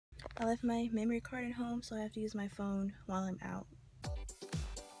I left my memory card at home, so I have to use my phone while I'm out.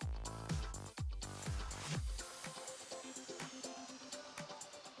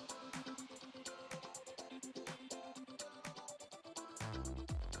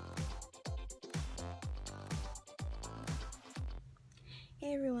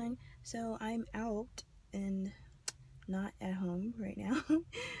 Hey everyone, so I'm out and not at home right now,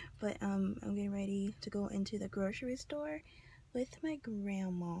 but I'm getting ready to go into the grocery store with my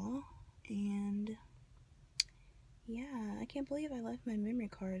grandma, and yeah, I can't believe I left my memory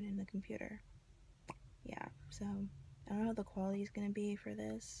card in the computer. Yeah, so I don't know how the quality is gonna be for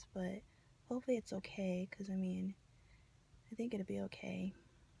this, but hopefully it's okay, because I mean, I think it'll be okay.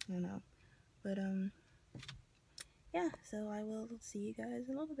 I don't know, but yeah, so I will see you guys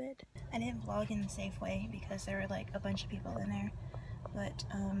in a little bit. I didn't vlog in the Safeway because there were like a bunch of people in there, but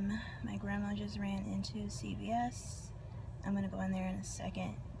my grandma just ran into CVS. I'm gonna go in there in a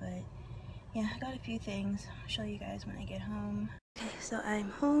second, but yeah, I got a few things. I'll show you guys when I get home. Okay, so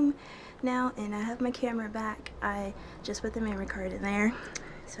I'm home now and I have my camera back. I just put the memory card in there,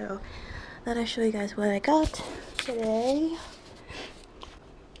 so let I show you guys what I got today.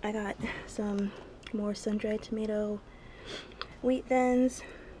 I got some more sun-dried tomato wheat thins,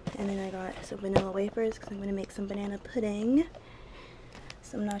 and then I got some vanilla wafers because I'm going to make some banana pudding,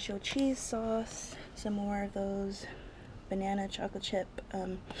 some nacho cheese sauce, some more of those banana chocolate chip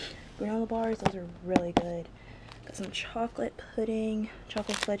granola bars. Those are really good. Got some chocolate pudding,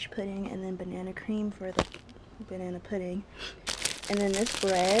 chocolate fudge pudding, and then banana cream for the banana pudding. And then this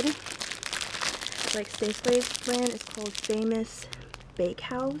bread, like Safeway's brand, is called Famous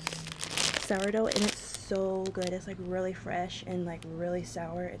Bakehouse sourdough, and it's so good. It's like really fresh and like really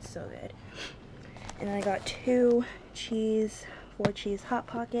sour. It's so good. And then I got 4 cheese hot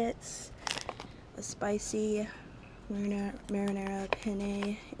pockets, a spicy marinara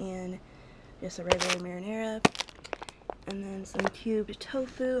penne, and just a regular marinara, and then some cubed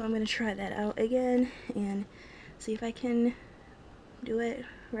tofu. I'm gonna try that out again and see if I can do it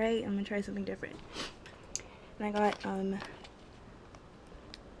right. I'm gonna try something different. And I got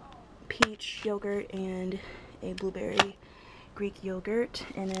peach yogurt and a blueberry Greek yogurt,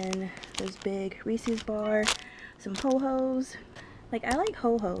 and then this big Reese's bar, some Ho-Hos. Like, I like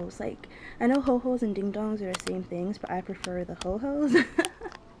Ho-Hos. Like, I know Ho-Hos and Ding Dongs are the same things, but I prefer the Ho-Hos.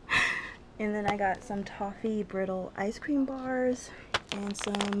 And then I got some toffee brittle ice cream bars and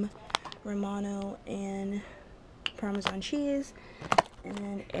some Romano and Parmesan cheese, and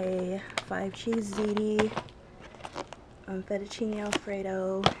then a 5 cheese ziti, fettuccine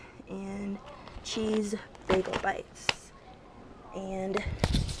alfredo, and cheese bagel bites. And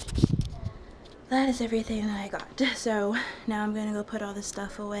that is everything that I got. So now I'm gonna go put all this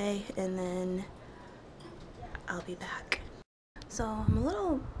stuff away and then I'll be back. So I'm a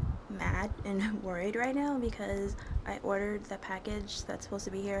little mad and worried right now because I ordered the package that's supposed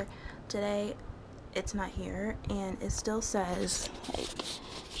to be here today. It's not here, and it still says, like,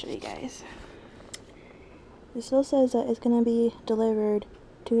 show you guys. It still says that it's gonna be delivered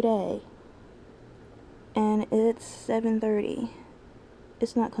today, and it's 7:30.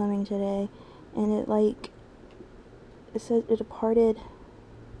 It's not coming today, and it says it departed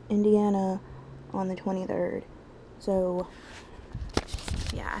Indiana on the 23rd. So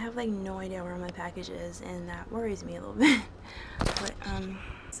yeah, I have like no idea where my package is, and that worries me a little bit. But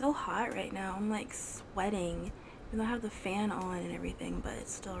it's so hot right now. I'm like sweating, even though I have the fan on and everything, but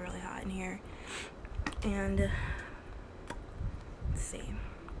it's still really hot in here. And let's see.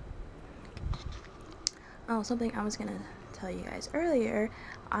 Oh, something I was gonna tell you guys earlier.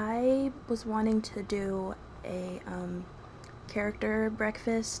 I was wanting to do a character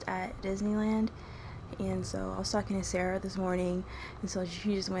breakfast at Disneyland, and so I was talking to Sarah this morning, and so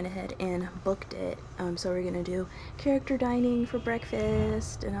she just went ahead and booked it. So we're gonna do character dining for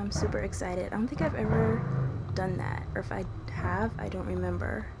breakfast, and I'm super excited. I don't think I've ever done that, or if I have, I don't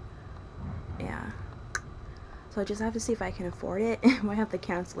remember. Yeah, so I just have to see if I can afford it. I might have to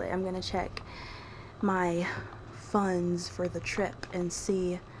cancel it. I'm gonna check my funds for the trip and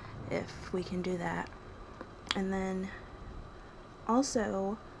see if we can do that. And then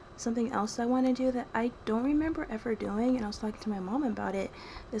also something else I want to do that I don't remember ever doing, and I was talking to my mom about it,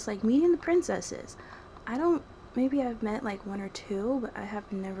 is like meeting the princesses. Maybe I've met like 1 or 2, but I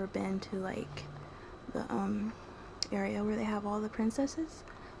have never been to like the area where they have all the princesses.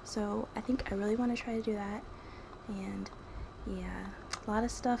 So I think I really want to try to do that. And yeah, a lot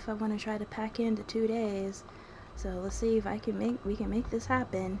of stuff I want to try to pack into 2 days. So let's see if we can make this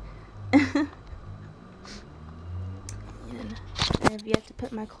happen. And I have yet to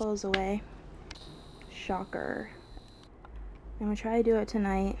put my clothes away. Shocker. I'm gonna try to do it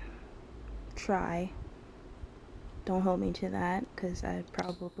tonight. try. Don't hold me to that, because I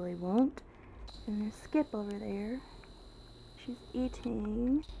probably won't. And there's Skip over there. She's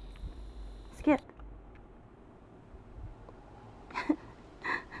eating. Skip!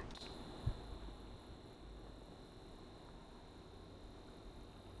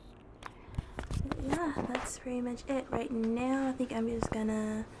 Yeah, that's pretty much it. Right now, I think I'm just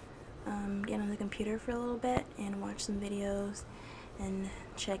gonna get on the computer for a little bit and watch some videos and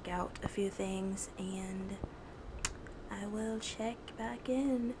check out a few things, and I will check back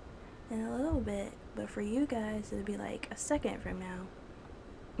in a little bit, but for you guys it'll be like a second from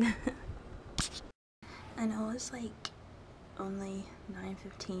now. I know it's like only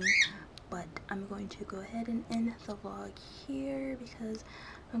 9:15, but I'm going to go ahead and end the vlog here because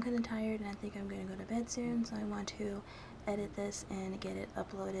I'm kind of tired and I think I'm going to go to bed soon, so I want to edit this and get it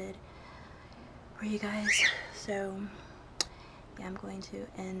uploaded for you guys. So yeah, I'm going to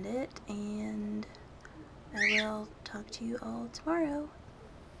end it, and I will talk to you all tomorrow.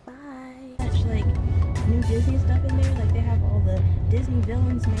 Bye. Actually, like new Disney stuff in there. Like they have all the Disney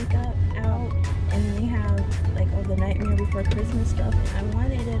villains makeup out, and then they have like all the Nightmare Before Christmas stuff. And I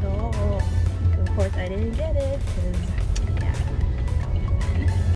wanted it all. Of course, I didn't get it because